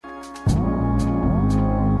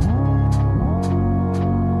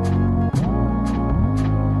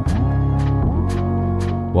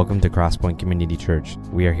Welcome to Crosspoint Community Church.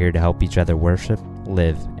 We are here to help each other worship,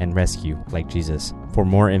 live, and rescue like Jesus. For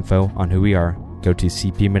more info on who we are, go to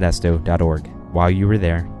cpmodesto.org. While you are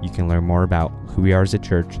there, you can learn more about who we are as a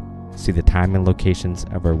church, see the time and locations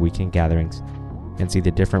of our weekend gatherings, and see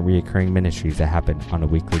the different recurring ministries that happen on a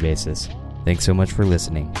weekly basis. Thanks so much for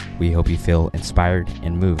listening. We hope you feel inspired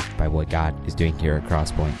and moved by what God is doing here at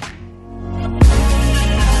Crosspoint.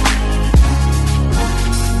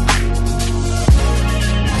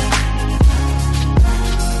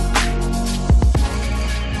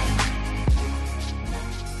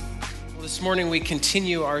 This morning we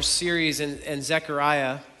continue our series in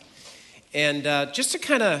Zechariah, and just to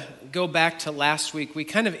kind of go back to last week, we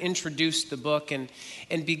kind of introduced the book and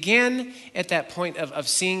began at that point of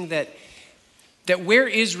seeing that where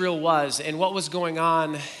Israel was and what was going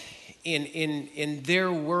on in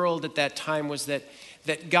their world at that time was that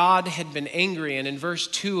God had been angry. And in verse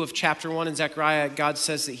 2 of chapter 1 in Zechariah, God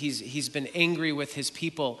says that he's been angry with his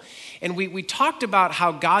people. And we talked about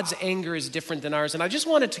how God's anger is different than ours. And I just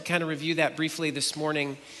wanted to kind of review that briefly this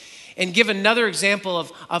morning and give another example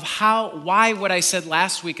of why what I said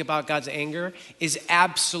last week about God's anger is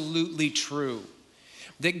absolutely true.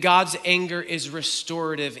 That God's anger is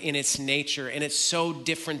restorative in its nature, and it's so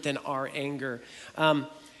different than our anger.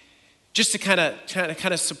 Just to kind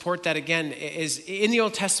of support that again, is in the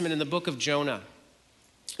Old Testament, in the book of Jonah.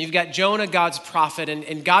 You've got Jonah, God's prophet,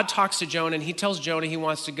 and God talks to Jonah, and he tells Jonah he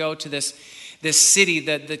wants to go to this city,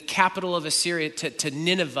 the capital of Assyria, to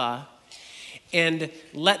Nineveh, and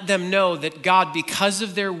let them know that God, because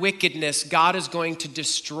of their wickedness, God is going to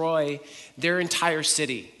destroy their entire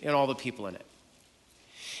city and all the people in it.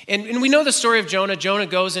 And we know the story of Jonah. Jonah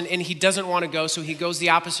goes, and he doesn't want to go, so he goes the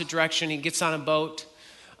opposite direction. He gets on a boat.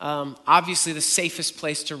 Obviously, the safest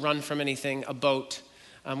place to run from anything, a boat.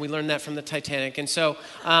 We learned that from the Titanic. And so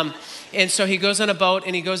he goes on a boat,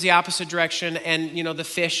 and he goes the opposite direction, and, you know, the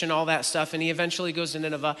fish and all that stuff, and he eventually goes to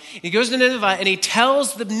Nineveh. He goes to Nineveh, and he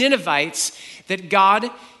tells the Ninevites that God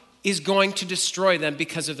is going to destroy them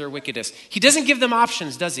because of their wickedness. He doesn't give them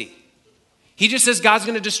options, does he? He just says God's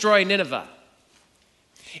going to destroy Nineveh.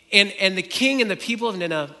 And the king and the people of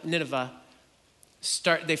Nineveh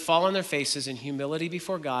they fall on their faces in humility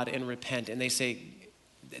before God and repent, and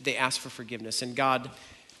they ask for forgiveness, and God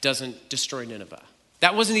doesn't destroy Nineveh.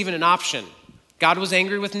 That wasn't even an option. God was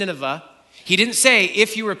angry with Nineveh. He didn't say,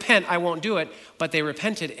 if you repent, I won't do it, but they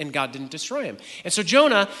repented, and God didn't destroy him. And so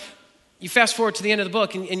Jonah, you fast forward to the end of the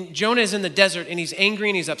book, and Jonah is in the desert, and he's angry,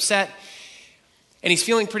 and he's upset, and he's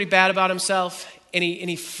feeling pretty bad about himself, and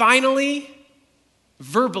he finally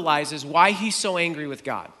verbalizes why he's so angry with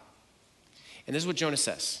God. And this is what Jonah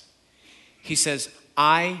says. He says,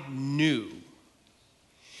 I knew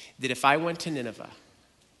that if I went to Nineveh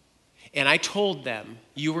and I told them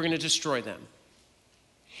you were going to destroy them,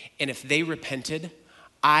 and if they repented,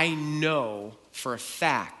 I know for a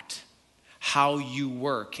fact how you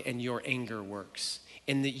work and your anger works,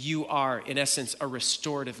 and that you are, in essence, a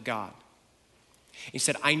restorative God. He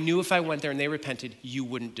said, I knew if I went there and they repented, you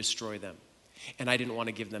wouldn't destroy them. And I didn't want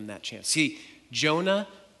to give them that chance. See, Jonah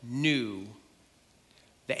knew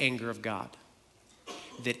the anger of God,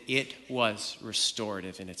 that it was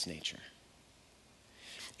restorative in its nature.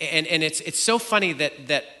 And it's so funny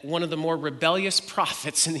that one of the more rebellious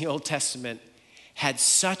prophets in the Old Testament had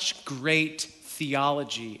such great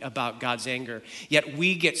theology about God's anger, yet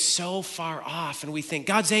we get so far off and we think,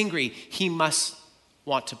 God's angry, he must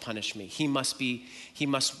want to punish me. He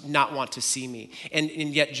must not want to see me. And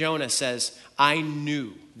yet Jonah says, I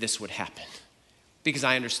knew this would happen because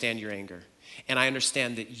I understand your anger. And I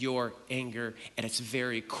understand that your anger at its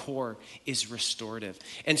very core is restorative.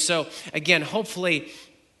 And so, again, hopefully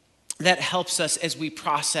that helps us as we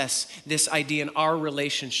process this idea in our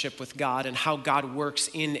relationship with God and how God works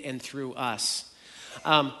in and through us.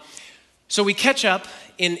 So we catch up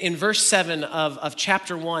in verse 7 of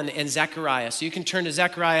chapter 1 in Zechariah. So you can turn to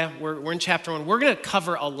Zechariah. We're in chapter 1. We're going to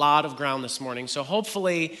cover a lot of ground this morning. So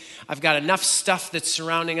hopefully I've got enough stuff that's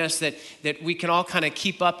surrounding us that we can all kind of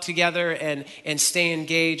keep up together and stay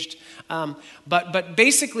engaged. But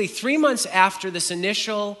basically 3 months after this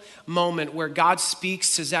initial moment where God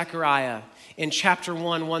speaks to Zechariah in chapter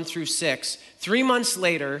 1, 1 through 6, 3 months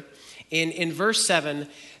later in verse 7,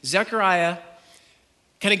 Zechariah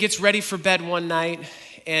kind of gets ready for bed one night,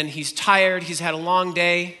 and he's tired. He's had a long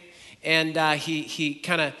day, and he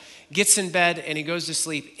kind of gets in bed, and he goes to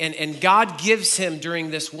sleep. And God gives him,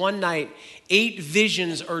 during this one night, 8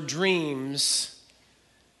 visions or dreams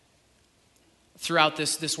throughout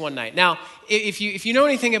this one night. Now, if you know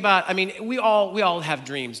anything about, I mean, we all have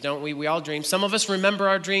dreams, don't we? We all dream. Some of us remember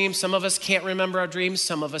our dreams. Some of us can't remember our dreams.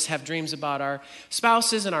 Some of us have dreams about our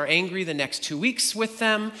spouses and are angry the next 2 weeks with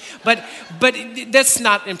them. But that's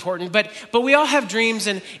not important. But we all have dreams,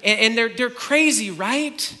 and they're crazy,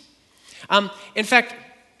 right? In fact,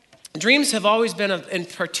 dreams have always been of in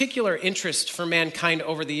particular interest for mankind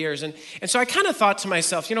over the years. And so I kind of thought to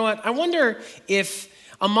myself, you know what? I wonder if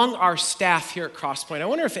among our staff here at Crosspoint, I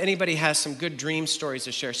wonder if anybody has some good dream stories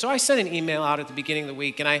to share. So I sent an email out at the beginning of the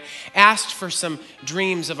week, and I asked for some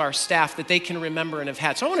dreams of our staff that they can remember and have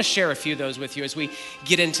had. So I want to share a few of those with you as we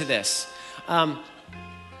get into this. There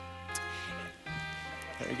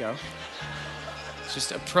we go. It's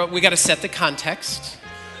just we got to set the context.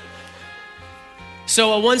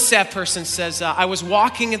 So one staff person says, I was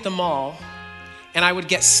walking at the mall, and I would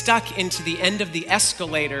get stuck into the end of the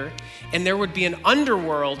escalator, and there would be an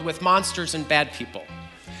underworld with monsters and bad people.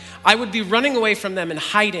 I would be running away from them and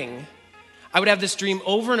hiding. I would have this dream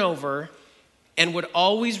over and over and would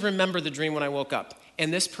always remember the dream when I woke up.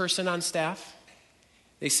 And this person on staff,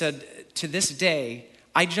 they said, to this day,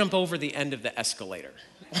 I jump over the end of the escalator.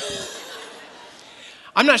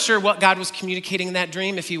 I'm not sure what God was communicating in that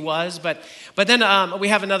dream, if he was, but then we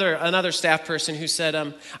have another staff person who said,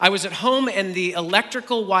 I was at home and the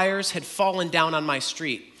electrical wires had fallen down on my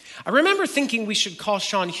street. I remember thinking we should call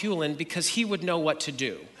Sean Hewlin because he would know what to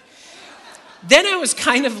do. Then I was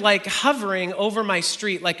kind of like hovering over my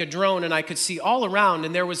street like a drone, and I could see all around,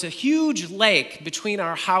 and there was a huge lake between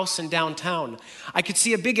our house and downtown. I could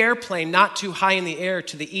see a big airplane not too high in the air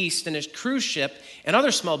to the east, and a cruise ship and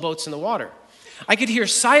other small boats in the water. I could hear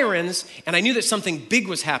sirens, and I knew that something big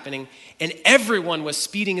was happening, and everyone was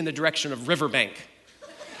speeding in the direction of Riverbank.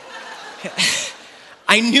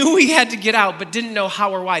 I knew we had to get out, but didn't know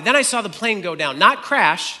how or why. Then I saw the plane go down, not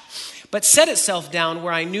crash, but set itself down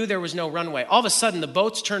where I knew there was no runway. All of a sudden, the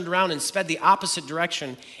boats turned around and sped the opposite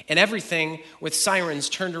direction, and everything with sirens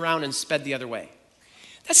turned around and sped the other way.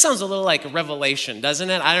 That sounds a little like a revelation, doesn't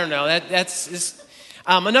it? I don't know.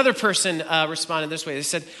 Another person responded this way. They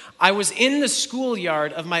said, I was in the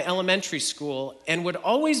schoolyard of my elementary school and would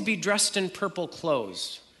always be dressed in purple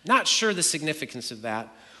clothes. Not sure the significance of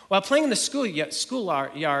that. While playing in the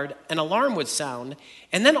schoolyard, an alarm would sound,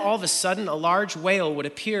 and then all of a sudden, a large whale would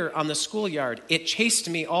appear on the schoolyard. It chased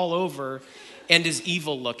me all over and is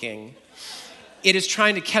evil looking. It is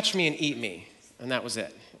trying to catch me and eat me. And that was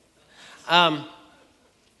it.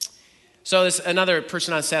 So another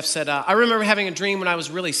person on staff said, I remember having a dream when I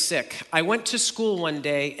was really sick. I went to school one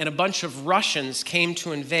day, and a bunch of Russians came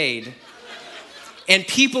to invade, and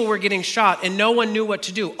people were getting shot, and no one knew what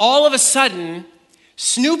to do. All of a sudden,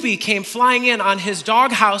 Snoopy came flying in on his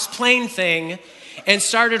doghouse plane thing and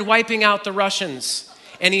started wiping out the Russians,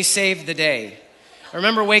 and he saved the day. I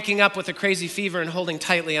remember waking up with a crazy fever and holding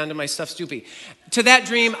tightly onto my stuffed Snoopy. To that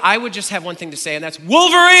dream, I would just have one thing to say, and that's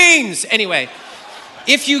Wolverines! Anyway,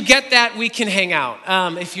 if you get that, we can hang out.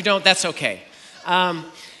 If you don't, that's okay. And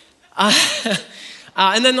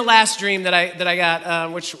then the last dream that I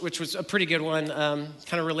got, which was a pretty good one, kind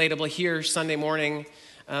of relatable here Sunday morning,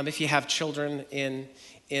 if you have children in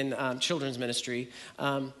children's ministry.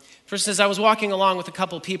 First says, I was walking along with a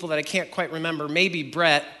couple of people that I can't quite remember. Maybe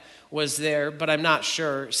Brett was there, but I'm not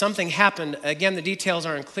sure. Something happened. Again, the details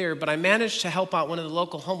aren't clear, but I managed to help out one of the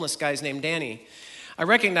local homeless guys named Danny. I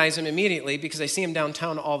recognize him immediately because I see him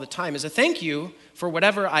downtown all the time. As a thank you for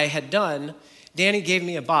whatever I had done, Danny gave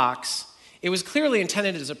me a box. It was clearly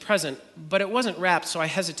intended as a present, but it wasn't wrapped, so I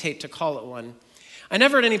hesitate to call it one. I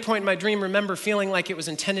never at any point in my dream remember feeling like it was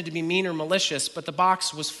intended to be mean or malicious, but the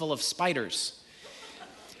box was full of spiders.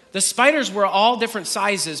 The spiders were all different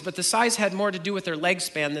sizes, but the size had more to do with their leg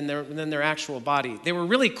span than their actual body. They were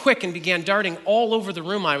really quick and began darting all over the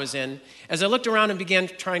room I was in. As I looked around and began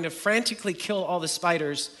trying to frantically kill all the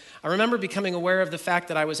spiders, I remember becoming aware of the fact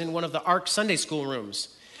that I was in one of the ARC Sunday school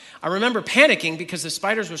rooms. I remember panicking because the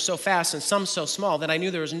spiders were so fast and some so small that I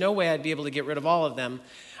knew there was no way I'd be able to get rid of all of them.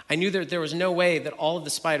 I knew that there was no way that all of the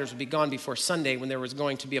spiders would be gone before Sunday when there was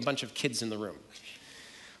going to be a bunch of kids in the room.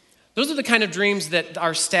 Those are the kind of dreams that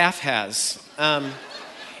our staff has. And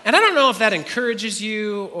I don't know if that encourages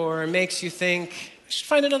you or makes you think, I should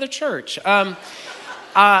find another church.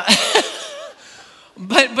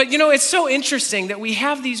 But you know, it's so interesting that we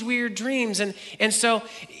have these weird dreams. And so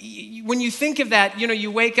when you think of that, you know, you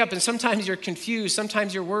wake up and sometimes you're confused,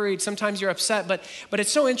 sometimes you're worried, sometimes you're upset. But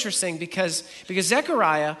it's so interesting because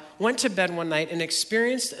Zechariah went to bed one night and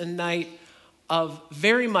experienced a night of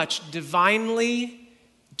very much divinely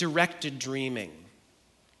directed dreaming.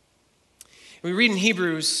 We read in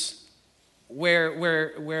Hebrews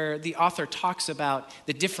where the author talks about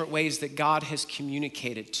the different ways that God has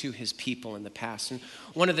communicated to his people in the past. And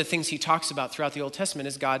one of the things he talks about throughout the Old Testament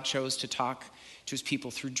is God chose to talk to his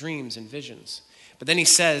people through dreams and visions. But then he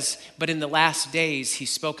says, but in the last days,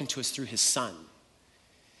 he's spoken to us through his son,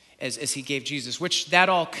 as he gave Jesus, which that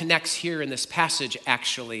all connects here in this passage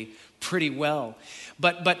actually pretty well.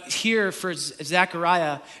 But here for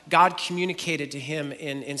Zechariah, God communicated to him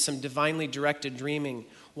in some divinely directed dreaming.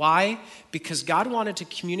 Why? Because God wanted to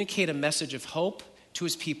communicate a message of hope to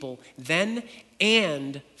his people then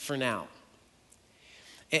and for now.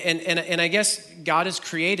 And I guess God is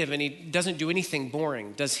creative and he doesn't do anything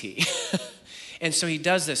boring, does he? And so he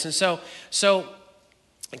does this. And so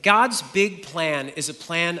God's big plan is a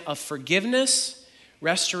plan of forgiveness,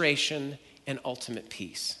 restoration, and ultimate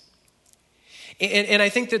peace. And I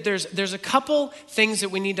think that there's a couple things that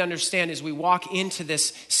we need to understand as we walk into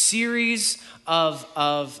this series of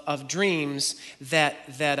dreams that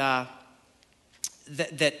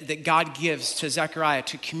God gives to Zechariah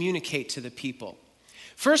to communicate to the people.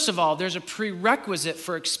 First of all, there's a prerequisite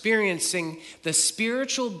for experiencing the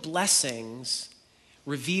spiritual blessings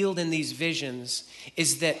revealed in these visions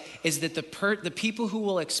is that the people who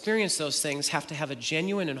will experience those things have to have a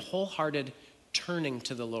genuine and wholehearted turning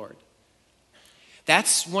to the Lord.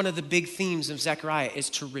 That's one of the big themes of Zechariah,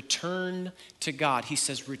 is to return to God. He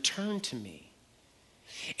says, return to me.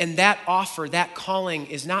 And that offer, that calling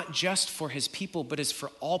is not just for his people, but is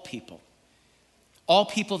for all people. All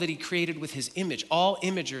people that he created with his image, all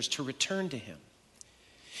imagers to return to him.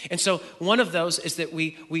 And so one of those is that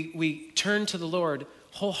we turn to the Lord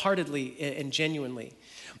wholeheartedly and genuinely.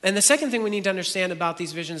 And the second thing we need to understand about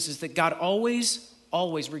these visions is that God always,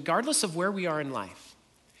 regardless of where we are in life,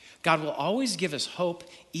 God will always give us hope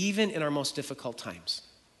even in our most difficult times.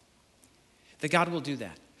 That God will do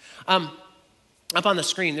that. Up on the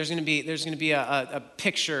screen, there's going to be a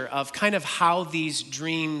picture of kind of how these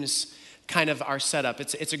dreams kind of are set up.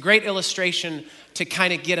 It's a great illustration to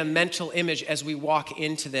kind of get a mental image as we walk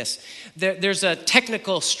into this. There's a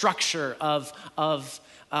technical structure of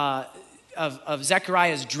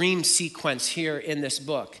Zechariah's dream sequence here in this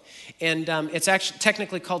book. And it's actually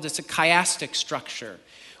technically called, it's a chiastic structure,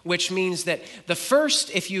 which means that the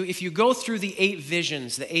first, if you go through the 8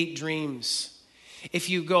 visions, the 8 dreams, if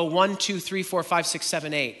you go 1, 2, 3, 4, 5, 6,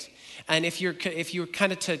 7, 8, and if you're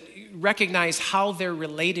kind of to recognize how they're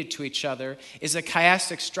related to each other, is a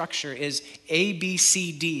chiastic structure is A, B,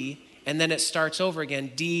 C, D, and then it starts over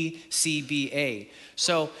again, D, C, B, A.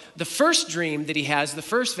 So the first dream that he has, the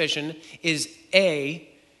first vision is A,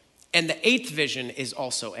 and the 8th vision is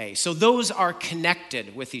also A. So those are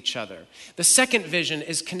connected with each other. The second vision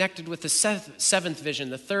is connected with the 7th vision,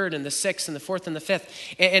 the 3rd and the 6th and the 4th and the 5th.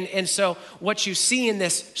 And so what you see in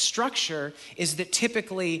this structure is that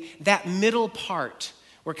typically that middle part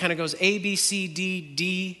where it kind of goes A, B, C, D,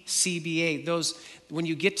 D, C, B, A, those, when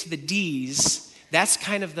you get to the D's, that's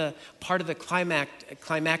kind of the part of the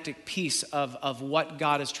climactic piece of what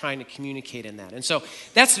God is trying to communicate in that. And so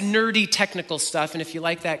that's nerdy technical stuff. And if you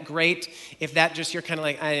like that, great. If that just, you're kind of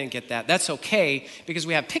like, I didn't get that, that's okay, because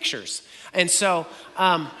we have pictures. And so,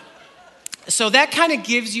 so that kind of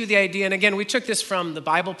gives you the idea. And again, we took this from the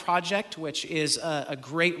Bible Project, which is a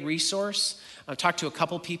great resource. I've talked to a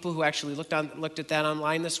couple people who actually looked at that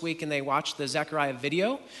online this week, and they watched the Zechariah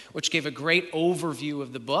video, which gave a great overview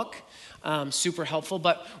of the book. Super helpful.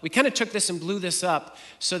 But we kind of took this and blew this up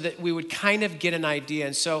so that we would kind of get an idea.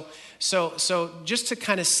 And so just to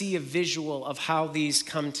kind of see a visual of how these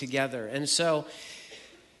come together. And so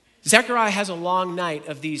Zechariah has a long night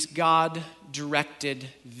of these God-directed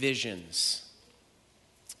visions.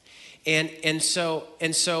 And so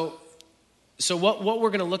what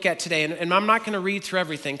we're going to look at today, and I'm not going to read through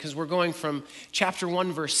everything because we're going from chapter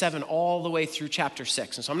 1, verse 7 all the way through chapter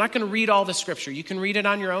 6. And so I'm not going to read all the scripture. You can read it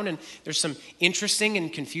on your own, and there's some interesting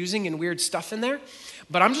and confusing and weird stuff in there.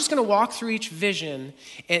 But I'm just going to walk through each vision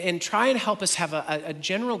and try and help us have a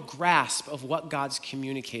general grasp of what God's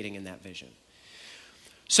communicating in that vision.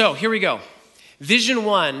 So here we go. Vision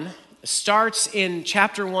 1 starts in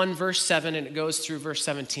chapter 1, verse 7, and it goes through verse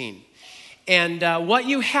 17. And what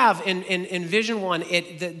you have in vision 1,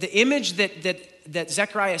 the image that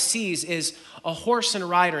Zechariah sees is a horse and a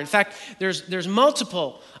rider. In fact, there's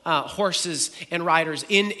multiple horses and riders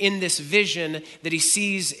in this vision that he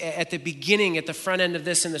sees at the beginning, at the front end of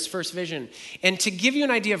this, in this first vision. And to give you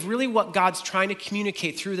an idea of really what God's trying to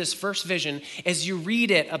communicate through this first vision, as you read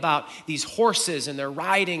it about these horses and their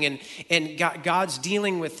riding and God's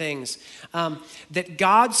dealing with things, that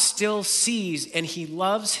God still sees and he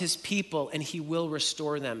loves his people and he will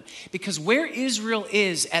restore them. Because where Israel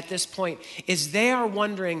is at this point is they are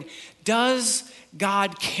wondering, does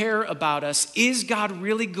God care about us? Is God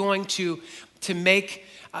really going to make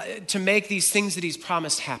these things that he's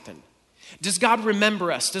promised happen? Does God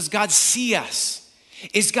remember us? Does God see us?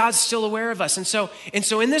 Is God still aware of us? And so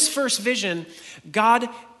in this first vision, God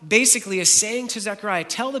basically is saying to Zechariah,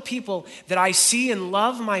 tell the people that I see and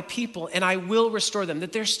love my people and I will restore them,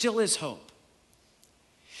 that there still is hope.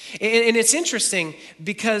 And it's interesting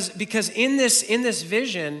because in this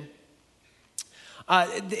vision,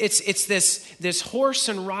 it's this horse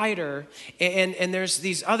and rider, and there's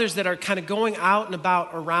these others that are kind of going out and about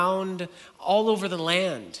around all over the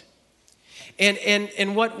land.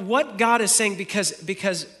 And what God is saying,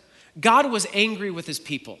 because God was angry with his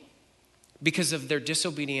people because of their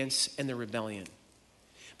disobedience and their rebellion.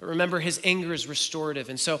 But remember, his anger is restorative.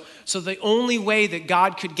 And so the only way that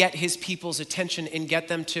God could get his people's attention and get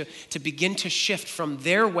them to begin to shift from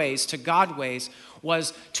their ways to God's ways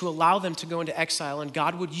was to allow them to go into exile. And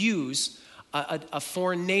God would use a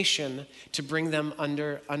foreign nation to bring them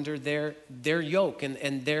under their yoke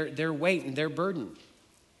and their weight and their burden.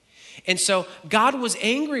 And so God was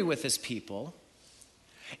angry with his people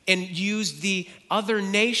and used the other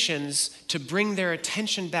nations to bring their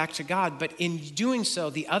attention back to God. But in doing so,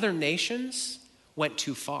 the other nations went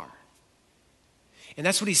too far. And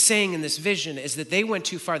that's what he's saying in this vision, is that they went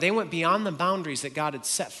too far. They went beyond the boundaries that God had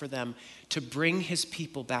set for them to bring his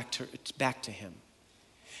people back to him,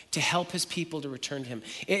 to help his people to return to him.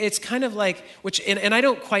 It's kind of like, and I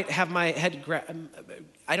don't quite have my head,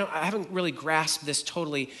 I haven't really grasped this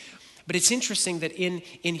totally. But it's interesting that in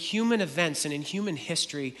human events and in human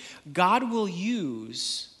history, God will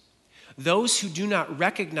use those who do not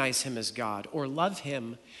recognize him as God or love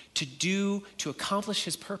him to accomplish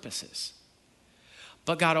his purposes.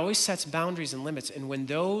 But God always sets boundaries and limits, and when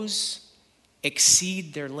those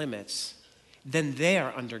exceed their limits, then they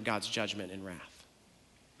are under God's judgment and wrath.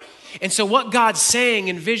 And so what God's saying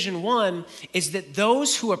in vision 1 is that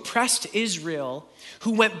those who oppressed Israel,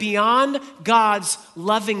 who went beyond God's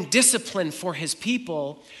loving discipline for his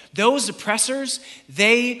people, those oppressors,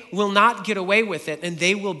 they will not get away with it and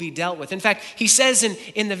they will be dealt with. In fact, he says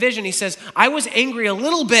in the vision, he says, I was angry a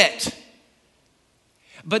little bit,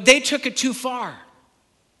 but they took it too far.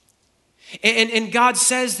 And God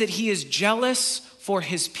says that he is jealous for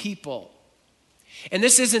his people. And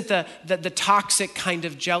this isn't the toxic kind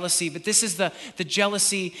of jealousy, but this is the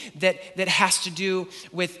jealousy that has to do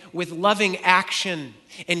with loving action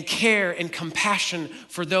and care and compassion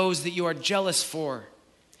for those that you are jealous for.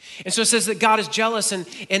 And so it says that God is jealous and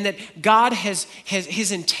that God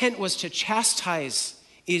his intent was to chastise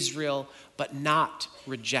Israel, but not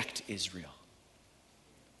reject Israel.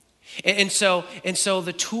 And so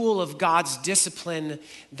the tool of God's discipline,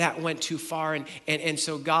 that went too far. And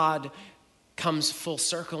so God comes full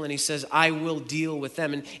circle and he says, I will deal with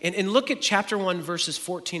them. And look at chapter 1, verses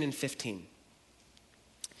 14 and 15.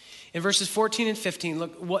 In verses 14 and 15,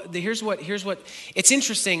 look, here's what it's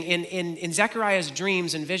interesting. In Zechariah's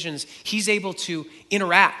dreams and visions, he's able to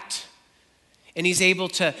interact. And he's able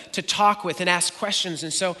to talk with and ask questions.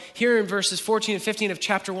 And so here in verses 14 and 15 of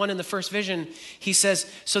chapter 1 in the first vision, he says,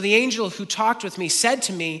 so the angel who talked with me said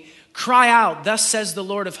to me, cry out, thus says the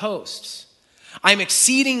Lord of hosts. I am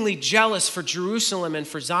exceedingly jealous for Jerusalem and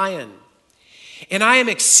for Zion. And I am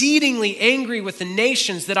exceedingly angry with the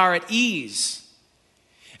nations that are at ease.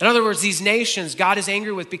 In other words, these nations God is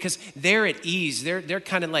angry with because they're at ease. They're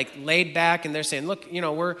kind of like laid back and they're saying, look,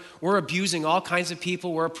 we're abusing all kinds of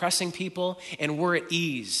people. We're oppressing people and we're at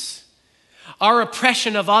ease. Our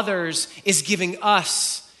oppression of others is giving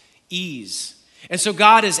us ease. And so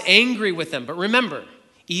God is angry with them. But remember,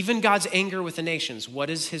 even God's anger with the nations, what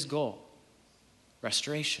is his goal?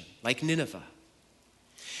 Restoration, like Nineveh.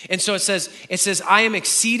 And so it says, I am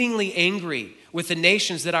exceedingly angry with the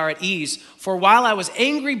nations that are at ease. For while I was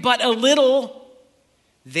angry but a little,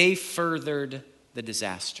 they furthered the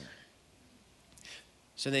disaster.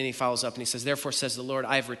 So then he follows up and he says, therefore says the Lord,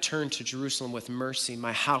 I have returned to Jerusalem with mercy.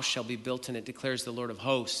 My house shall be built in it, declares the Lord of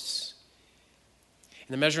hosts.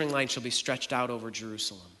 And the measuring line shall be stretched out over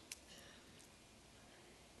Jerusalem.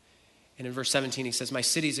 And in verse 17 he says, my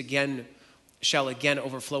cities shall again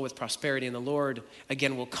overflow with prosperity, and the Lord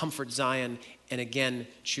again will comfort Zion and again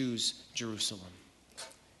choose Jerusalem.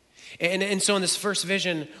 And so in this first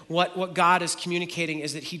vision, what God is communicating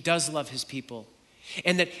is that he does love his people.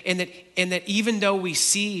 And that even though we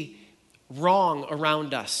see wrong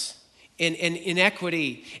around us and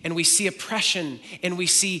inequity, and we see oppression, and we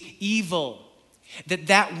see evil,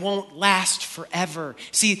 that won't last forever.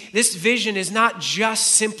 See, this vision is not just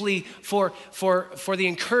simply for the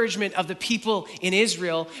encouragement of the people in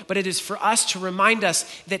Israel, but it is for us to remind us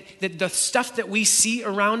that the stuff that we see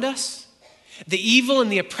around us, the evil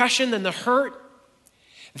and the oppression and the hurt,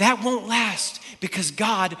 that won't last, because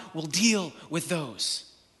God will deal with those.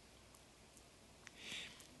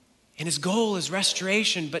 And his goal is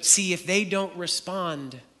restoration, but see, if they don't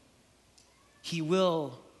respond, he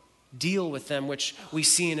will deal with them, which we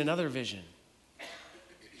see in another vision.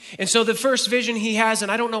 And so the first vision he has, and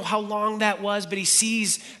I don't know how long that was, but he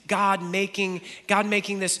sees God making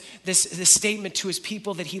this statement to his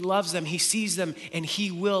people that he loves them, he sees them, and he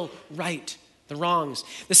will right the wrongs.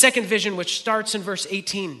 The second vision, which starts in verse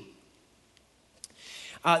 18,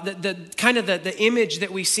 the image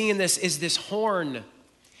that we see in this is this horn.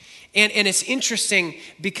 And it's interesting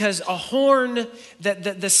because a horn,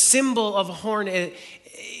 the symbol of a horn, it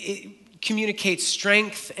communicates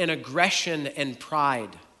strength and aggression and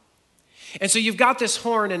pride. And so you've got this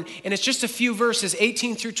horn, and it's just a few verses,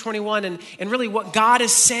 18 through 21, and really what God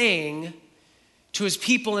is saying to his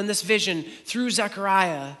people in this vision through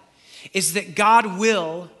Zechariah is that God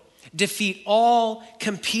will defeat all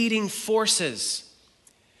competing forces,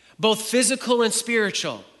 both physical and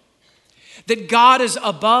spiritual. That God is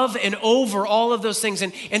above and over all of those things.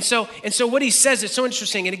 And so what he says is so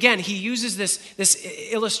interesting. And again, he uses this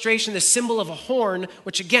illustration, this symbol of a horn,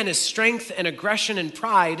 which again is strength and aggression and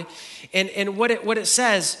pride. And what he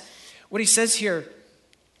says here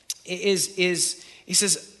is he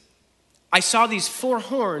says, I saw these four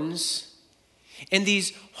horns, and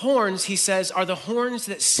these horns, he says, are the horns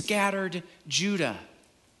that scattered Judah.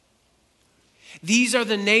 These are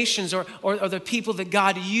the nations or the people that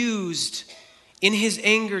God used in his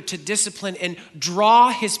anger to discipline and draw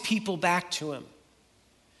his people back to him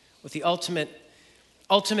with the ultimate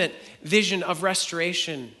vision of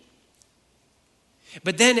restoration.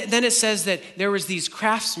 But then it says that there was these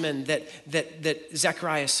craftsmen that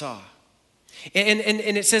Zechariah saw. And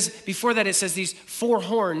it says, before that, it says these four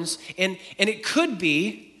horns, and it could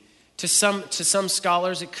be, to some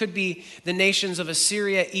scholars, it could be the nations of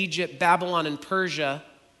Assyria, Egypt, Babylon, and Persia,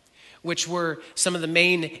 which were some of the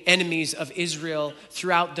main enemies of Israel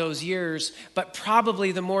throughout those years. But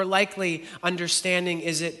probably the more likely understanding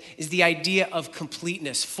is the idea of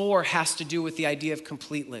completeness. Four has to do with the idea of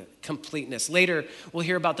completeness. Later, we'll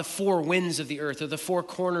hear about the four winds of the earth, or the four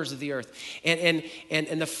corners of the earth, and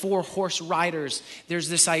the four horse riders. There's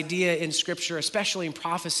this idea in Scripture, especially in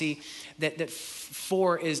prophecy, that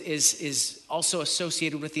four is also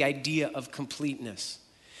associated with the idea of completeness.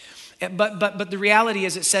 But the reality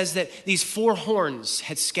is, it says that these four horns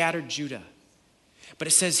had scattered Judah. But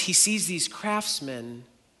it says he sees these craftsmen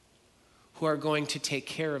who are going to take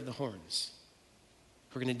care of the horns,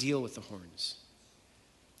 who are going to deal with the horns.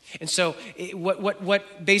 And so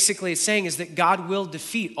what basically it's saying is that God will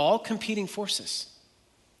defeat all competing forces.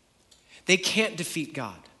 They can't defeat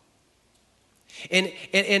God. And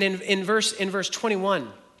in verse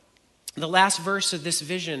 21, the last verse of this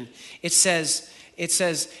vision, it says,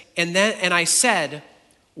 and I said,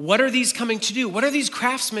 what are these coming to do? What are these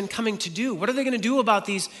craftsmen coming to do? What are they going to do about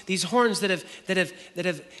these horns that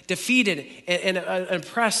have defeated and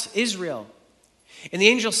oppressed Israel? And the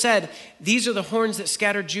angel said, these are the horns that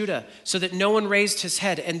scattered Judah, so that no one raised his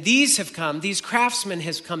head. And these craftsmen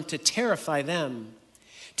have come to terrify them,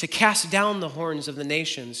 to cast down the horns of the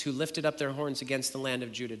nations who lifted up their horns against the land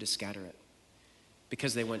of Judah to scatter it,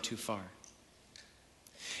 because they went too far.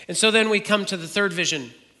 And so then we come to the third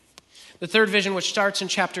vision, which starts in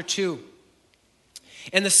chapter 2.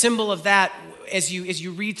 And the symbol of that, as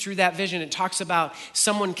you read through that vision, it talks about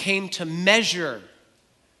someone came to measure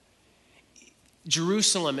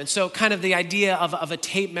Jerusalem. And so kind of the idea of a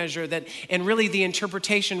tape measure, and really the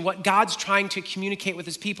interpretation, what God's trying to communicate with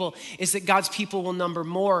his people is that God's people will number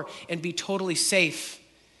more and be totally safe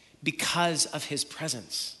because of his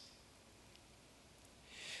presence.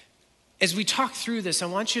 As we talk through this, I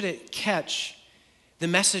want you to catch the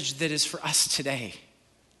message that is for us today.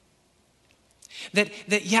 That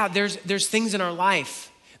there's things in our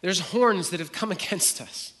life. There's horns that have come against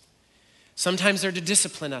us. Sometimes they're to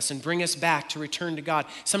discipline us and bring us back to return to God.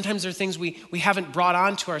 Sometimes they're things we haven't brought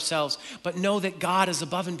onto ourselves, but know that God is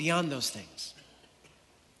above and beyond those things.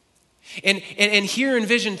 And here in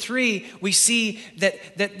Vision 3, we see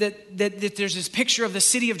that there's this picture of the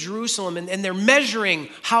city of Jerusalem, and they're measuring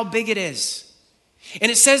how big it is.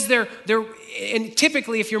 And it says and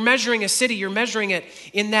typically if you're measuring a city, you're measuring it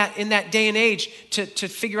in that day and age to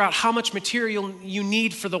figure out how much material you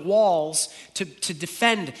need for the walls to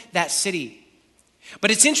defend that city. But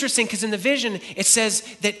it's interesting because in the vision, it says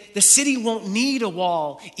that the city won't need a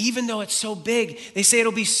wall, even though it's so big. They say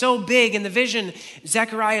it'll be so big. In the vision,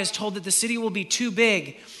 Zechariah is told that the city will be too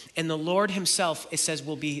big, and the Lord himself, it says,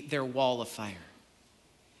 will be their wall of fire.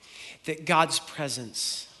 That God's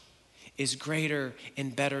presence is greater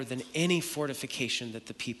and better than any fortification that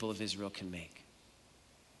the people of Israel can make.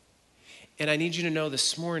 And I need you to know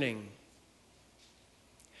this morning,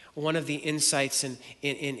 one of the insights in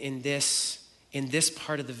this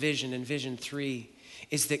part of the vision, in Vision 3,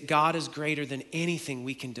 is that God is greater than anything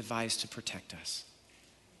we can devise to protect us.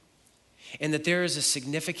 And that there is a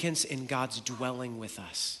significance in God's dwelling with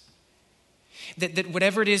us. That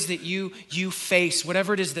whatever it is that you face,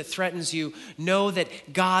 whatever it is that threatens you, know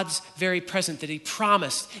that God's very present, that he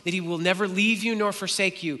promised that he will never leave you nor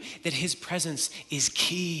forsake you, that his presence is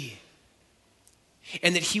key.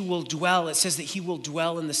 And that he will dwell, it says that he will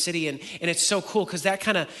dwell in the city. And it's so cool because that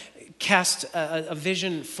kind of cast a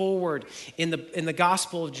vision forward in the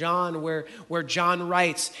Gospel of John where John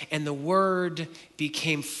writes, and the Word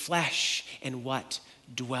became flesh and what?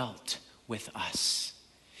 Dwelt with us.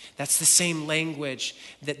 That's the same language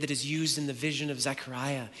that is used in the vision of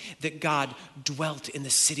Zechariah, that God dwelt in the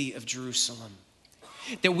city of Jerusalem.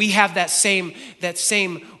 That we have that same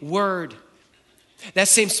word, that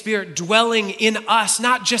same spirit dwelling in us,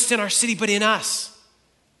 not just in our city, but in us.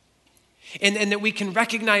 And that we can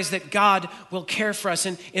recognize that God will care for us.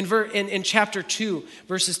 In chapter 2,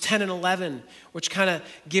 verses 10 and 11, which kind of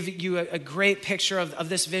give you a great picture of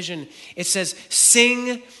this vision, it says,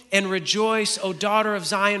 "Sing and rejoice, O daughter of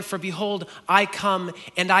Zion, for behold, I come,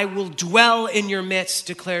 and I will dwell in your midst,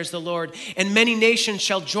 declares the Lord. And many nations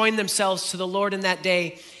shall join themselves to the Lord in that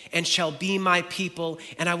day, and shall be my people,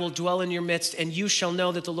 and I will dwell in your midst, and you shall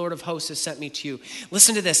know that the Lord of hosts has sent me to you."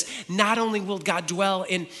 Listen to this. Not only will God dwell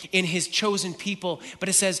in his chosen people, but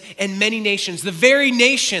it says, and many nations, the very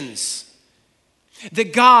nations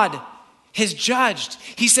that God has judged.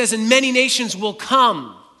 He says, and many nations will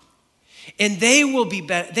come, and they will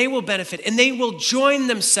benefit, and they will join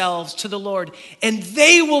themselves to the Lord, and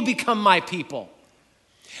they will become my people.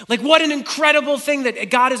 Like, what an incredible thing that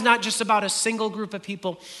God is not just about a single group of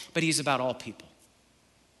people, but he's about all people.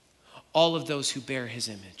 All of those who bear his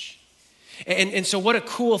image. And so what a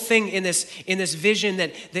cool thing in this vision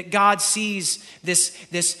that God sees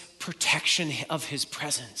this protection of his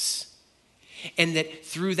presence. And that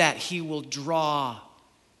through that he will draw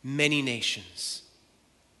many nations.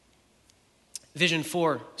 Vision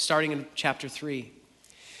 4, starting in chapter 3.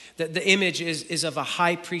 The image is of a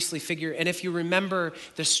high priestly figure. And if you remember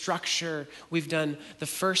the structure, we've done the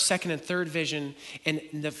first, second, and third vision. And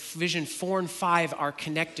the vision 4 and 5 are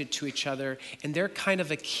connected to each other. And they're kind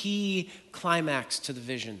of a key climax to the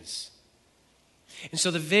visions. And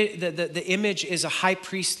so the image is a high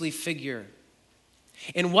priestly figure.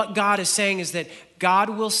 And what God is saying is that God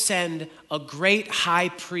will send a great high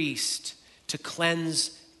priest to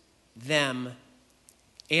cleanse them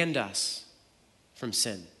and us from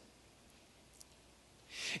sin.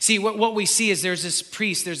 See, what we see is there's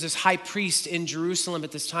this high priest in Jerusalem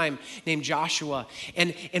at this time named Joshua.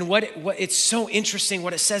 And what it's so interesting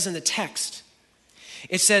what it says in the text.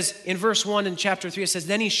 It says in verse 1 in chapter 3, it says,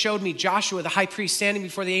 "Then he showed me Joshua, the high priest, standing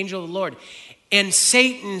before the angel of the Lord, and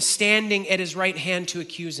Satan standing at his right hand to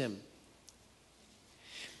accuse him."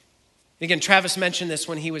 Again, Travis mentioned this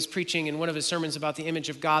when he was preaching in one of his sermons about the image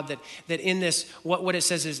of God, that in this, what it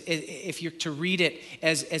says is, if you're to read it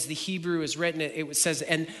as the Hebrew is written, it says,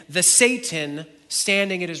 and the Satan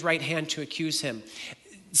standing at his right hand to accuse him.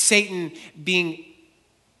 Satan being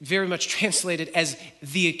very much translated as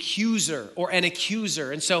the accuser or an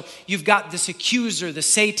accuser. And so you've got this accuser, the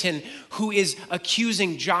Satan, who is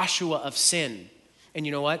accusing Joshua of sin. And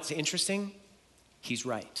you know what? It's interesting. He's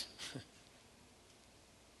right.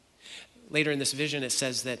 Later in this vision, it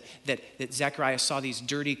says that Zechariah saw these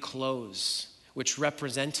dirty clothes, which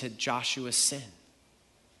represented Joshua's sin.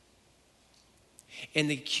 And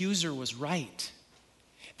the accuser was right,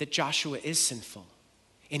 that Joshua is sinful,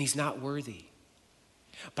 and he's not worthy.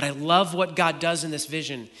 But I love what God does in this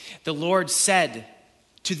vision. The Lord said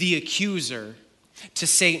to the accuser, to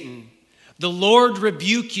Satan, "The Lord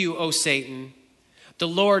rebuke you, O Satan. The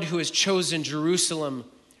Lord who has chosen Jerusalem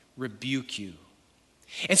rebuke you."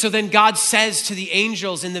 And so then God says to the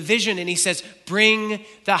angels in the vision, and he says, "Bring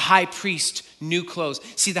the high priest new clothes."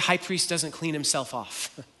 See, the high priest doesn't clean himself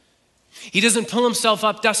off. He doesn't pull himself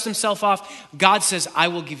up, dust himself off. God says, "I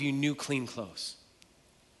will give you new clean clothes."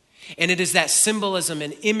 And it is that symbolism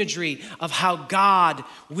and imagery of how God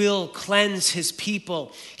will cleanse his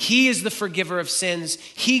people. He is the forgiver of sins.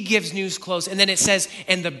 He gives new clothes. And then it says,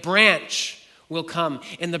 and the branch will come.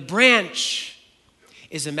 And the branch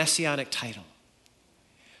is a messianic title.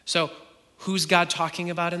 So who's God talking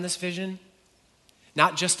about in this vision?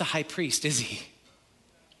 Not just a high priest, is he?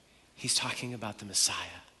 He's talking about the Messiah.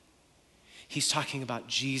 He's talking about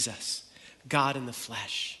Jesus, God in the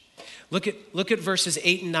flesh. Look at verses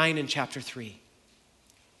 8 and 9 in chapter 3. It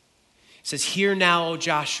says, hear now, O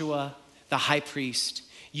Joshua, the high priest,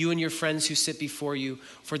 you and your friends who sit before you,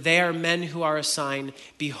 for they are men who are a sign.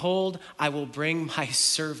 Behold, I will bring my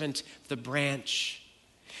servant the branch.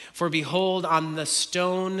 For behold, on the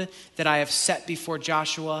stone that I have set before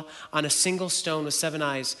Joshua, on a single stone with 7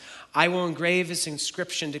 eyes, I will engrave his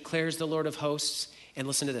inscription, declares the Lord of hosts. And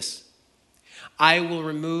listen to this. I will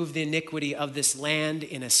remove the iniquity of this land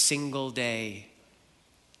in a single day.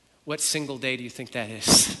 What single day do you think that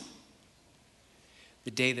is?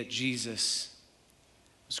 The day that Jesus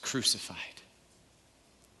was crucified.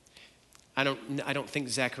 I don't think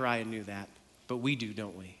Zechariah knew that, but we do,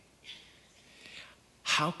 don't we?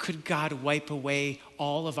 How could God wipe away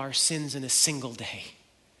all of our sins in a single day?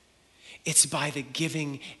 It's by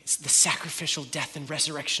it's the sacrificial death and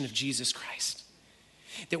resurrection of Jesus Christ.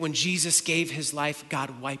 That when Jesus gave his life,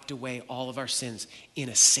 God wiped away all of our sins in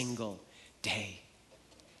a single day.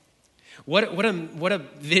 What a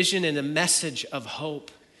vision and a message of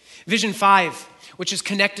hope. Vision 5, which is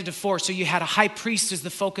connected to 4. So you had a high priest as the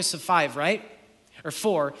focus of 5, right? Or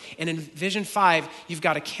 4. And in vision 5, you've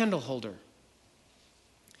got a candle holder.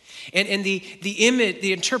 And the image,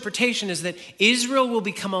 the interpretation is that Israel will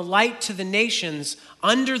become a light to the nations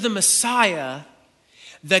under the Messiah,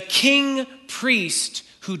 the king priest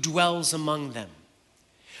who dwells among them.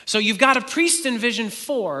 So you've got a priest in vision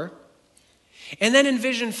 4, and then in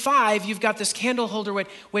vision 5, you've got this candle holder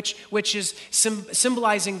which is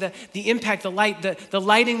symbolizing the impact, the light, the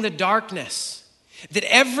lighting the darkness. That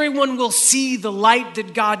everyone will see the light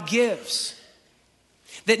that God gives.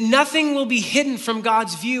 That nothing will be hidden from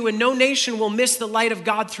God's view, and no nation will miss the light of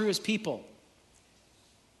God through his people.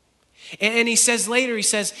 And he says later, he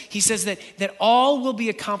says that all will be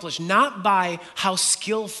accomplished not by how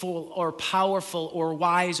skillful or powerful or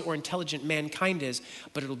wise or intelligent mankind is,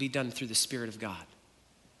 but it'll be done through the Spirit of God.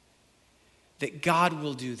 That God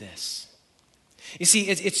will do this. You see,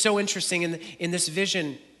 it's so interesting in this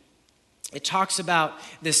vision. It talks about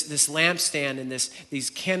this lampstand and these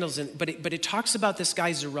candles, but it talks about this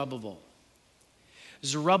guy Zerubbabel.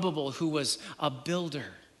 Zerubbabel, who was a builder.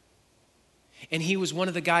 And he was one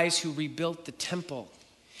of the guys who rebuilt the temple.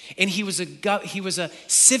 And he was a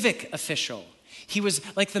civic official. He was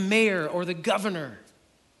like the mayor or the governor.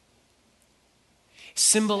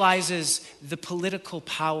 Symbolizes the political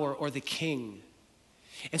power or the king.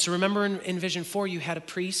 And so remember in vision 4, you had a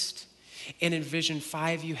priest. And in vision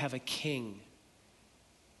 5, you have a king.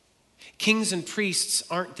 Kings and priests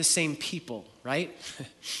aren't the same people, right?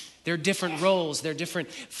 They're different roles, they're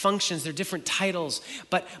different functions, they're different titles.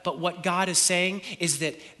 But what God is saying is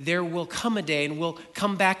that there will come a day, and we'll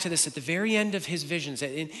come back to this at the very end of his visions.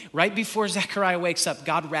 Right before Zechariah wakes up,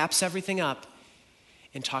 God wraps everything up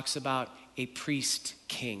and talks about a priest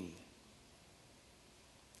king.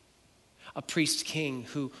 A priest king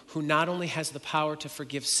who not only has the power to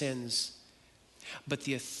forgive sins, but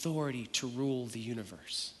the authority to rule the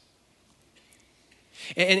universe.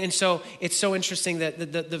 And so it's so interesting that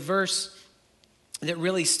the verse that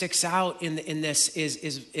really sticks out in this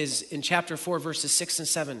is in chapter 4, verses 6 and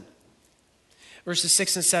 7. Verses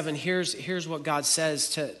 6 and 7, here's what God says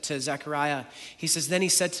to Zechariah. He says, then he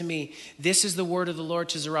said to me, this is the word of the Lord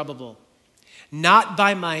to Zerubbabel. Not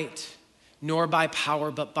by might, nor by power,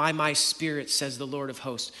 but by my Spirit, says the Lord of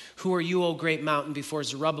hosts. Who are you, O great mountain? Before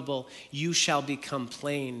Zerubbabel, you shall become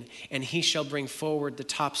plain, and he shall bring forward the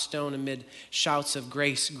top stone amid shouts of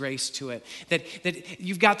grace, grace to it. That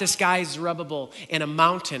you've got this guy, Zerubbabel, and a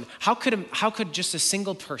mountain. How could just a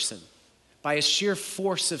single person, by a sheer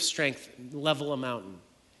force of strength, level a mountain?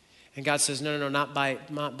 And God says, no, not by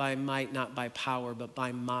might, not by power, but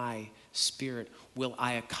by my Spirit will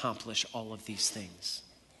I accomplish all of these things.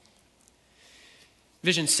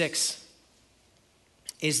 Vision 6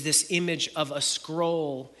 is this image of a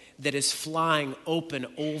scroll that is flying open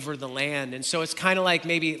over the land. And so it's kind of like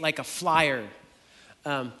maybe like a flyer.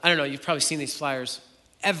 I don't know, you've probably seen these flyers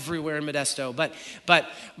everywhere in Modesto, but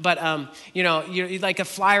you're like a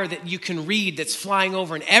flyer that you can read that's flying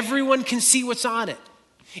over and everyone can see what's on it.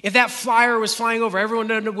 If that flyer was flying over,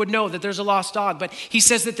 everyone would know that there's a lost dog. But he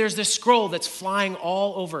says that there's this scroll that's flying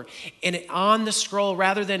all over. And on the scroll,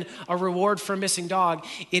 rather than a reward for a missing dog,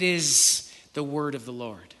 it is the word of the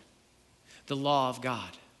Lord, the law of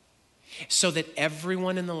God. So that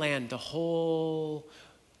everyone in the land, the whole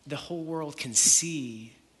world can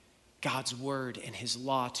see God's word and his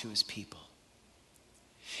law to his people.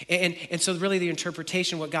 And so really the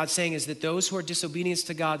interpretation, what God's saying is that those who are disobedient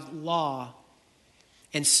to God's law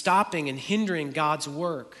and stopping and hindering God's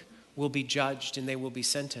work will be judged and they will be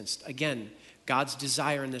sentenced. Again, God's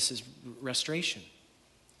desire in this is restoration.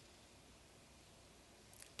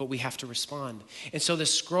 But we have to respond. And so the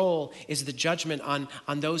scroll is the judgment on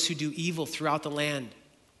those who do evil throughout the land.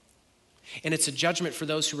 And it's a judgment for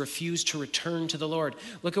those who refuse to return to the Lord.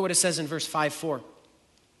 Look at what it says in verse 5:4.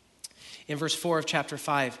 In verse 4 of chapter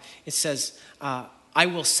 5, it says, I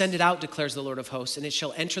will send it out, declares the Lord of hosts, and it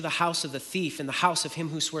shall enter the house of the thief and the house of him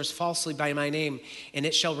who swears falsely by my name, and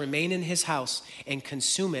it shall remain in his house and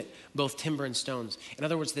consume it, both timber and stones. In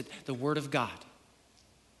other words, that the word of God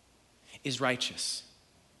is righteous,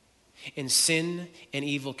 and sin and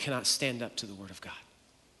evil cannot stand up to the word of God.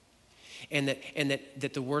 And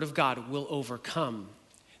that the word of God will overcome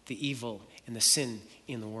the evil and the sin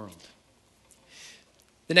in the world.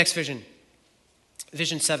 The next vision,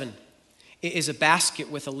 vision 7, is a basket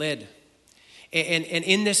with a lid. And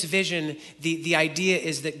in this vision, the idea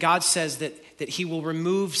is that God says that he will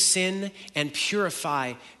remove sin and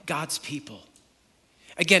purify God's people.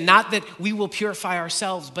 Again, not that we will purify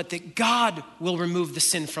ourselves, but that God will remove the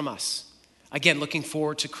sin from us. Again, looking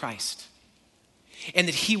forward to Christ. And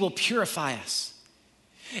that he will purify us.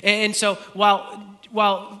 And so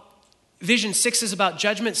while vision 6 is about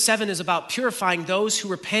judgment, 7 is about purifying those who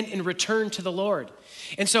repent and return to the Lord.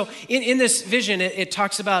 And so in this vision, it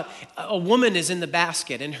talks about a woman is in the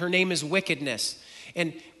basket and her name is wickedness.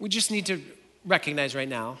 And we just need to recognize right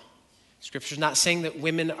now, Scripture's not saying that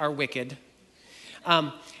women are wicked.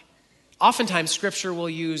 Oftentimes, Scripture will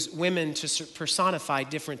use women to personify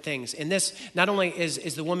different things. And this, not only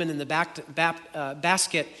is the woman in the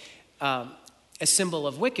basket a symbol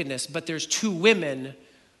of wickedness, but there's two women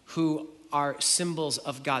who are symbols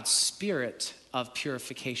of God's spirit of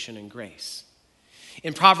purification and grace.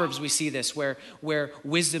 In Proverbs, we see this where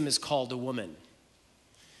wisdom is called a woman.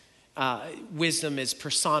 Wisdom is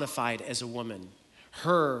personified as a woman.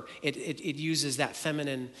 It uses that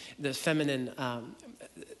feminine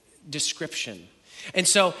description. And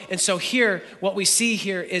so here, what we see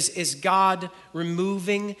here is God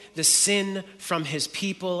removing the sin from his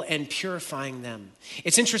people and purifying them.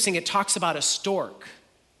 It's interesting, it talks about a stork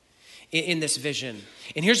in this vision.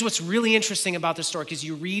 And here's what's really interesting about the stork is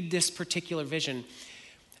you read this particular vision,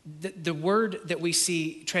 the word that we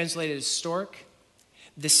see translated as stork,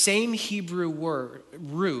 the same Hebrew word,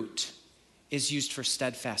 root, is used for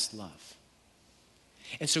steadfast love.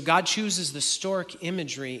 And so God chooses the stork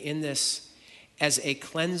imagery in this as a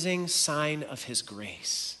cleansing sign of his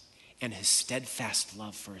grace and his steadfast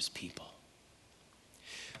love for his people.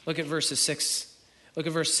 Look at verse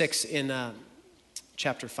 6 in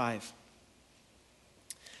chapter 5.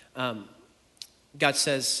 God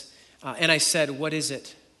says, and I said, what is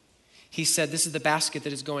it? He said, this is the basket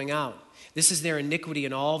that is going out. This is their iniquity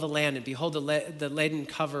in all the land. And behold, the laden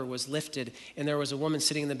cover was lifted, and there was a woman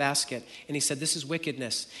sitting in the basket. And he said, this is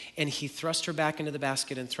wickedness. And he thrust her back into the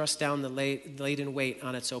basket and thrust down the laden weight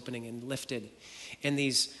on its opening and lifted. And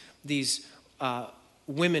these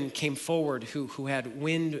women came forward who had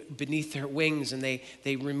wind beneath their wings, and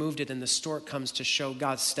they removed it. And the stork comes to show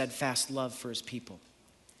God's steadfast love for his people.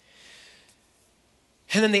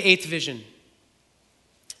 And then the eighth vision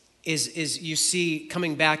is you see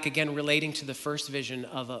coming back again, relating to the first vision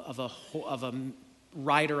of a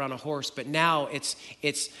rider on a horse, but now it's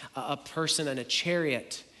a person in a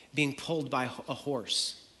chariot being pulled by a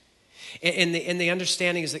horse. And the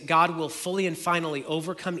understanding is that God will fully and finally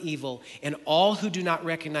overcome evil, and all who do not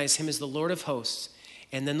recognize him as the Lord of hosts,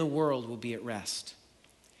 and then the world will be at rest.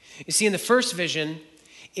 You see, in the first vision,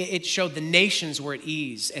 it showed the nations were at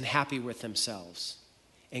ease and happy with themselves,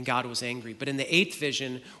 and God was angry. But in the eighth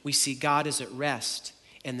vision, we see God is at rest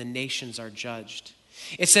and the nations are judged.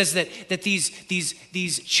 It says that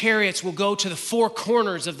these chariots will go to the four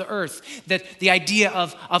corners of the earth, that the idea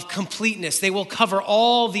of completeness, they will cover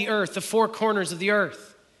all the earth, the four corners of the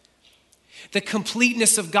earth. The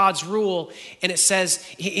completeness of God's rule. And it says,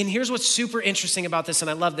 and here's what's super interesting about this, and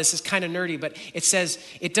I love this, it's kind of nerdy, but it says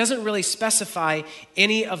it doesn't really specify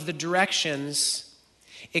any of the directions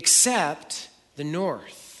except the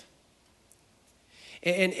north.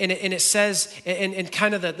 And it says, and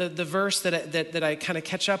kind of the verse that I kind of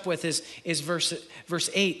catch up with is verse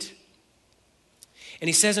 8. And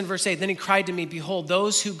he says in verse 8, then he cried to me, behold,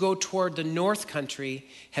 those who go toward the north country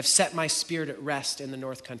have set my spirit at rest in the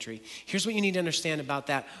north country. Here's what you need to understand about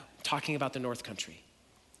that, talking about the north country.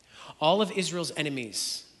 All of Israel's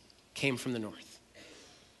enemies came from the north.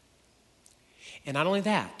 And not only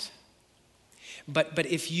that, but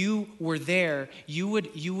if you were there, you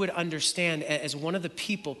would understand as one of the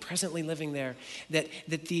people presently living there that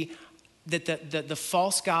the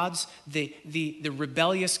false gods, the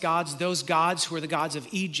rebellious gods, those gods who are the gods of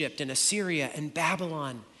Egypt and Assyria and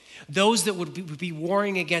Babylon, those that would be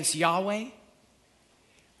warring against Yahweh,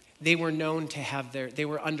 they were known to have they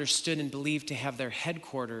were understood and believed to have their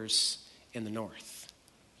headquarters in the north.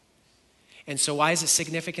 And so why is it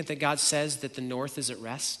significant that God says that the north is at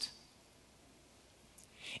rest?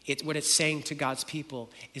 What it's saying to God's people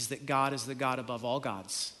is that God is the God above all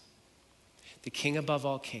gods, the King above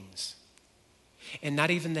all kings, and not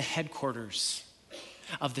even the headquarters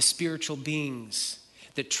of the spiritual beings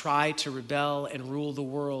that try to rebel and rule the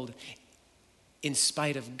world in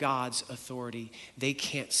spite of God's authority. They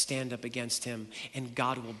can't stand up against him, and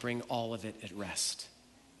God will bring all of it at rest.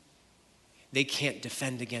 They can't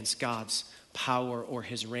defend against God's power or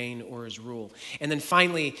his reign or his rule. And then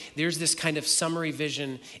finally, there's this kind of summary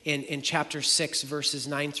vision in chapter 6, verses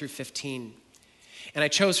 9 through 15. And I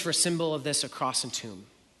chose for a symbol of this a cross and tomb,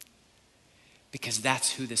 because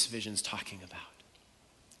that's who this vision's talking about.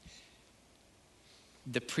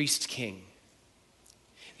 The priest king.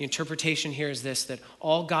 The interpretation here is this, that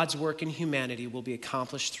all God's work in humanity will be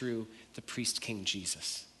accomplished through the priest king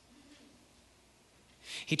Jesus.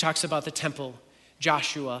 He talks about the temple,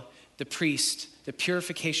 Joshua, the priest, the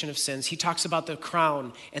purification of sins. He talks about the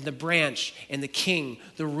crown and the branch and the king,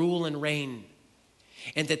 the rule and reign,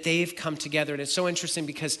 and that they've come together. And it's so interesting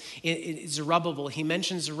because Zerubbabel, he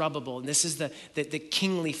mentions Zerubbabel, and this is the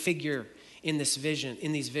kingly figure in this vision,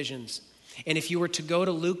 in these visions. And if you were to go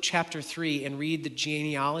to Luke chapter 3 and read the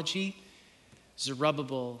genealogy,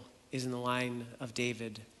 Zerubbabel is in the line of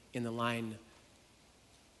David, in the line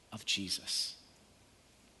of Jesus.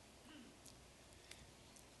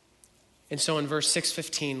 And so in verse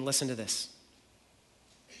 6:15, listen to this.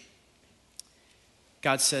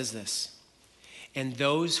 God says this, and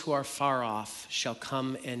those who are far off shall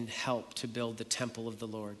come and help to build the temple of the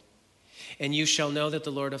Lord. And you shall know that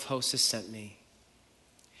the Lord of hosts has sent me.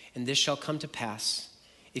 And this shall come to pass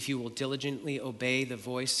if you will diligently obey the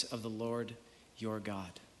voice of the Lord your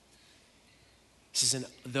God. He says, and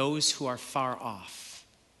those who are far off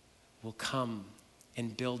will come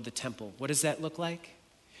and build the temple. What does that look like?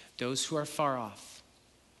 Those who are far off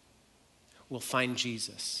will find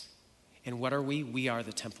Jesus. And what are we? We are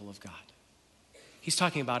the temple of God. He's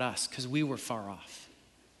talking about us because we were far off.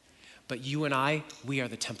 But you and I, we are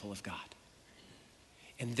the temple of God.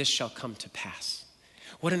 And this shall come to pass.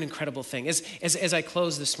 What an incredible thing. As I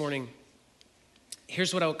close this morning,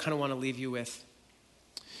 here's what I kind of want to leave you with.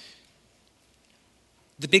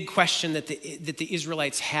 The big question that the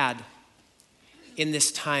Israelites had in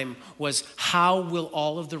this time was, how will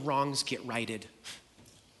all of the wrongs get righted?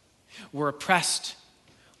 We're oppressed,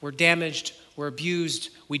 we're damaged, we're abused,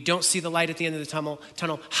 we don't see the light at the end of the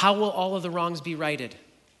tunnel. How will all of the wrongs be righted?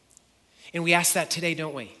 And we ask that today,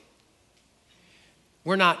 don't we?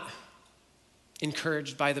 We're not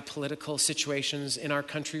encouraged by the political situations in our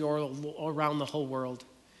country or around the whole world.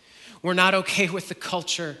 We're not okay with the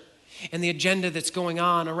culture and the agenda that's going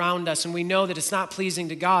on around us, and we know that it's not pleasing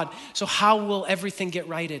to God. So how will everything get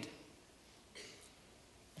righted?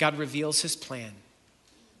 God reveals his plan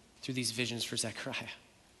through these visions for Zechariah.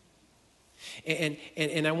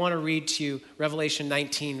 And I want to read to you Revelation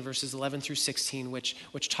 19, verses 11 through 16,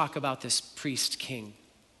 which talk about this priest king.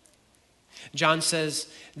 John says,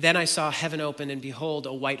 then I saw heaven open, and behold,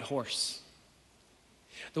 a white horse.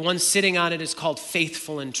 The one sitting on it is called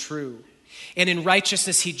Faithful and True. And in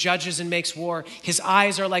righteousness he judges and makes war. His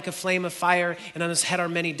eyes are like a flame of fire, and on his head are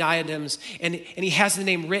many diadems. And he has the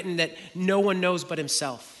name written that no one knows but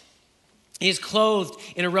himself. He is clothed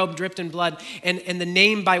in a robe dripped in blood, and the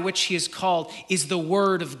name by which he is called is the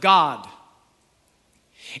Word of God.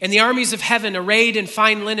 And the armies of heaven, arrayed in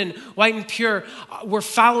fine linen, white and pure, were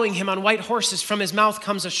following him on white horses. From his mouth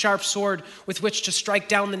comes a sharp sword with which to strike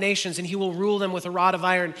down the nations, and he will rule them with a rod of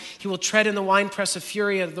iron. He will tread in the winepress of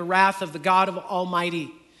fury of the wrath of the God of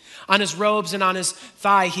Almighty. On his robes and on his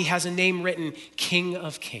thigh he has a name written, King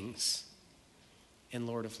of Kings and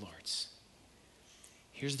Lord of Lords.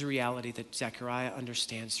 Here's the reality that Zechariah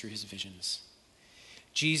understands through his visions.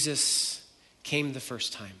 Jesus came the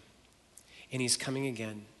first time, and he's coming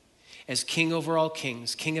again. as King over all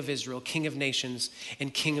kings, King of Israel, King of nations,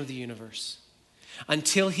 and King of the universe.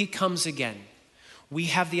 Until he comes again, we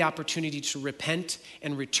have the opportunity to repent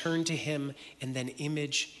and return to him and then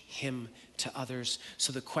image him to others.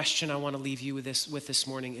 So the question I want to leave you with this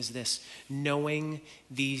morning is this: knowing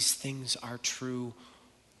these things are true,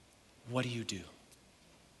 what do you do?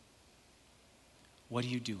 What do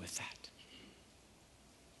you do with that?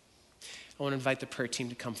 I want to invite the prayer team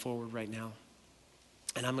to come forward right now.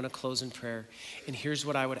 And I'm going to close in prayer. And here's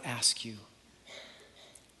what I would ask you.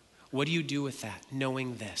 What do you do with that,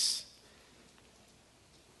 knowing this?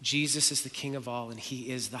 Jesus is the King of all, and he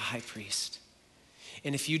is the high priest.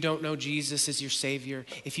 And if you don't know Jesus as your Savior,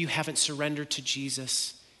 if you haven't surrendered to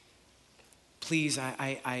Jesus, please,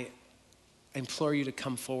 I implore you to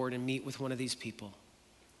come forward and meet with one of these people.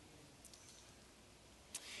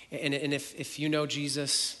 And if you know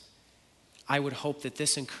Jesus, I would hope that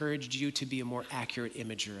this encouraged you to be a more accurate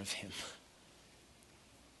imager of him.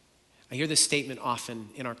 I hear this statement often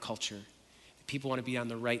in our culture. People want to be on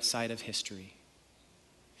the right side of history.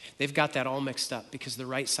 They've got that all mixed up because the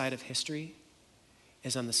right side of history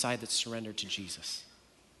is on the side that's surrendered to Jesus.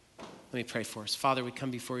 Let me pray for us. Father, we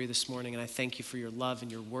come before you this morning, and I thank you for your love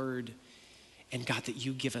and your word. And God, that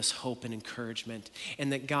you give us hope and encouragement.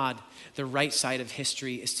 And that God, the right side of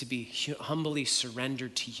history is to be humbly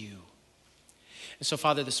surrendered to you. And so,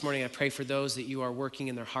 Father, this morning I pray for those that you are working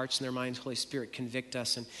in their hearts and their minds. Holy Spirit, convict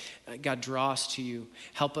us and God, draw us to you.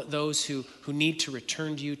 Help those who need to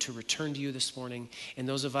return to you this morning. And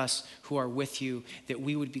those of us who are with you, that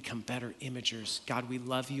we would become better imagers. God, we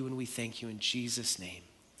love you and we thank you in Jesus' name.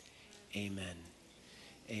 Amen.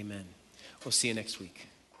 Amen. We'll see you next week.